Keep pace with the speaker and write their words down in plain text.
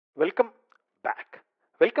Welcome back.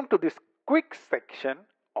 Welcome to this quick section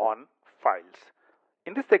on files.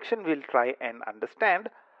 In this section, we'll try and understand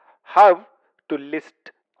how to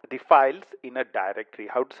list the files in a directory,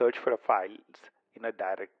 how to search for files in a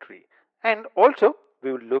directory. And also,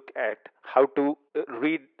 we will look at how to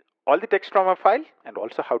read all the text from a file and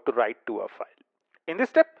also how to write to a file. In this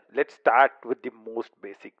step, let's start with the most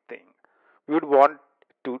basic thing. We would want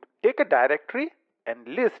to take a directory and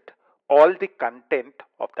list all the content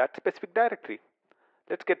of that specific directory.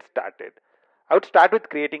 Let's get started. I would start with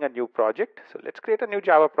creating a new project. So let's create a new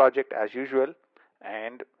Java project as usual,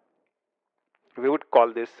 and we would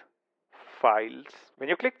call this files. When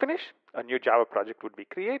you click finish, a new Java project would be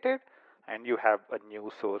created and you have a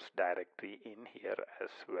new source directory in here as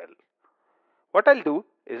well. What I'll do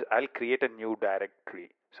is I'll create a new directory.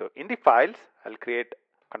 So in the files, I'll create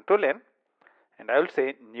Control N and I will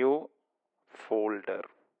say new folder,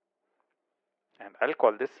 and I'll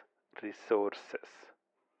call this resources.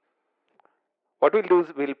 What we'll do is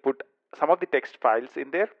we'll put some of the text files in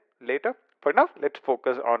there later. For now, let's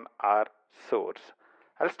focus on our source.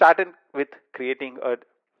 I'll start with creating a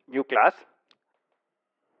new class.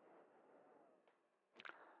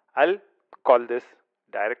 I'll call this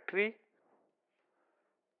directory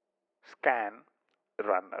scan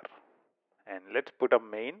runner, and let's put a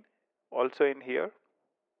main also in here.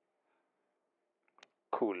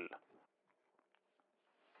 Cool.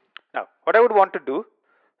 Now, what I would want to do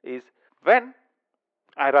is when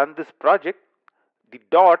I run this project, the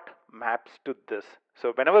dot maps to this.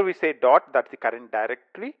 So whenever we say dot, that's the current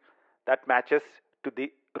directory that matches to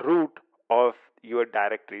the root of your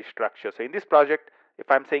directory structure. So in this project, if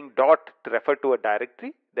I'm saying dot to refer to a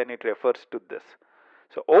directory, then it refers to this.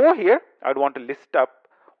 So over here, I'd want to list up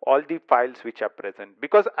all the files which are present.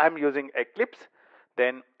 Because I'm using Eclipse,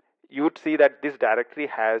 then you would see that this directory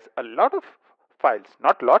has a lot of files.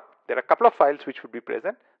 Not a lot, there are a couple of files which would be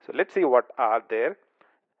present. So let's see what are there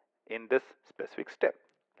in this specific step.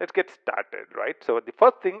 Let's get started, right? So the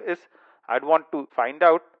first thing is I'd want to find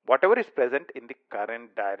out whatever is present in the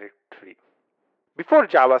current directory. Before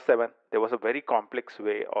Java 7, there was a very complex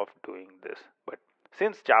way of doing this. But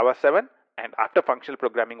since Java 7 and after functional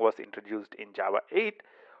programming was introduced in Java 8,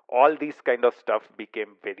 all these kind of stuff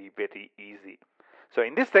became very, very easy. So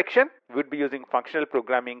in this section, we would be using functional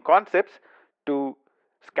programming concepts to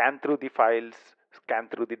scan through the files, scan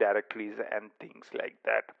through the directories and things like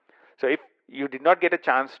that. So if you did not get a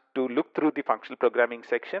chance to look through the functional programming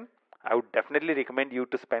section, I would definitely recommend you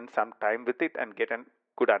to spend some time with it and get a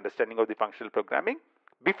good understanding of the functional programming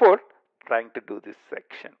before trying to do this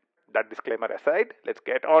section. That disclaimer aside, let's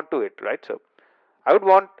get on to it, right? So I would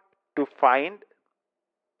want to find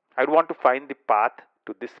the path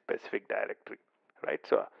to this specific directory, right?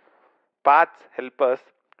 So paths help us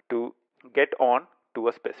to get on to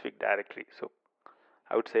a specific directory. So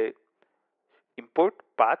I would say import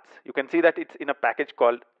paths. You can see that it's in a package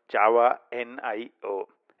called Java NIO.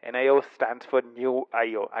 NIO stands for new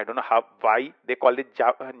IO. I don't know why they called it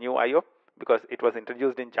Java new IO, because it was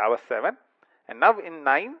introduced in Java 7 and now in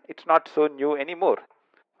 9 it's not so new anymore.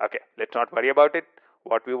 Okay, let's not worry about it.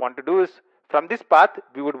 What we want to do is from this path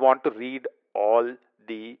we would want to read all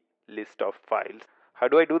the list of files. How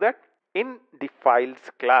do I do that? In the files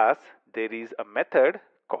class there is a method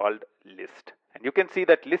called list, and you can see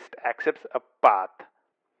that list accepts a path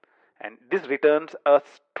and this returns a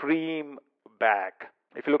stream back.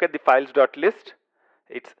 If you look at the files.list,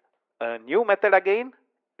 it's a new method again.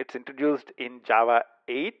 It's introduced in Java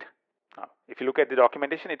 8. Now, if you look at the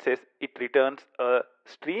documentation, it says it returns a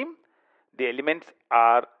stream. The elements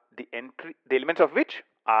of which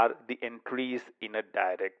are the entries in a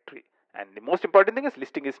directory. And the most important thing is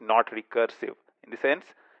listing is not recursive. In the sense,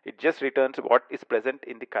 it just returns what is present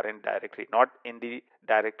in the current directory, not in the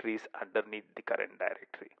directories underneath the current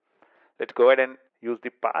directory. Let's go ahead and use the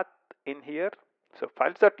path in here. So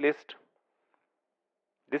files.list,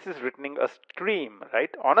 this is returning a stream, right?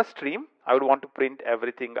 On a stream, I would want to print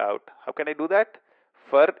everything out. How can I do that?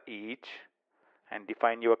 For each, and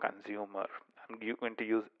define your consumer. I'm going to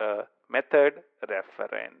use a method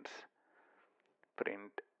reference,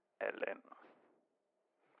 print ln.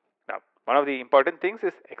 Now, one of the important things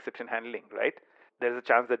is exception handling, right? There's a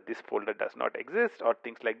chance that this folder does not exist or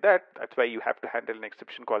things like that. That's why you have to handle an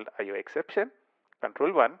exception called IO exception.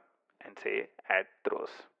 Control 1 and say add throws.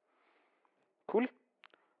 Cool.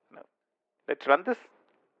 Now let's run this.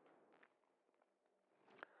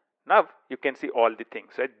 Now you can see all the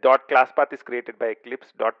things, right? Dot class path is created by Eclipse,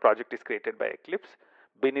 dot project is created by Eclipse,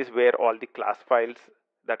 bin is where all the class files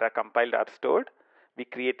that are compiled are stored. We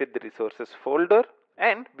created the resources folder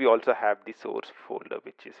and we also have the source folder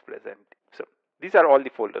which is present. So These are all the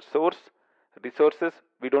folders. Source, resources,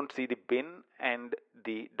 we don't see the bin and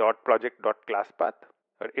the .project.class path.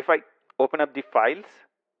 But if I open up the files,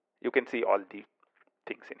 you can see all the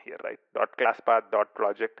things in here, right? .class path,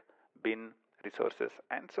 .project, bin, resources,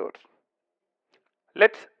 and source.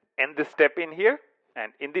 Let's end this step in here,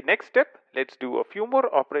 and in the next step, let's do a few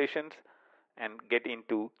more operations and get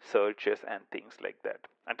into searches and things like that.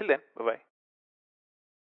 Until then, bye-bye.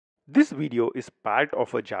 This video is part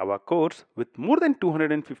of a Java course with more than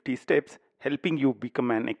 250 steps helping you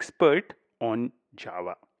become an expert on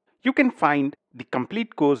Java. You can find the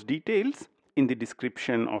complete course details in the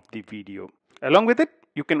description of the video. Along with it,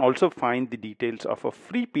 you can also find the details of a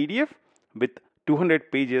free PDF with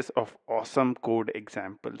 200 pages of awesome code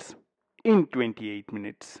examples in 28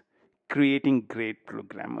 minutes, creating great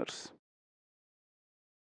programmers.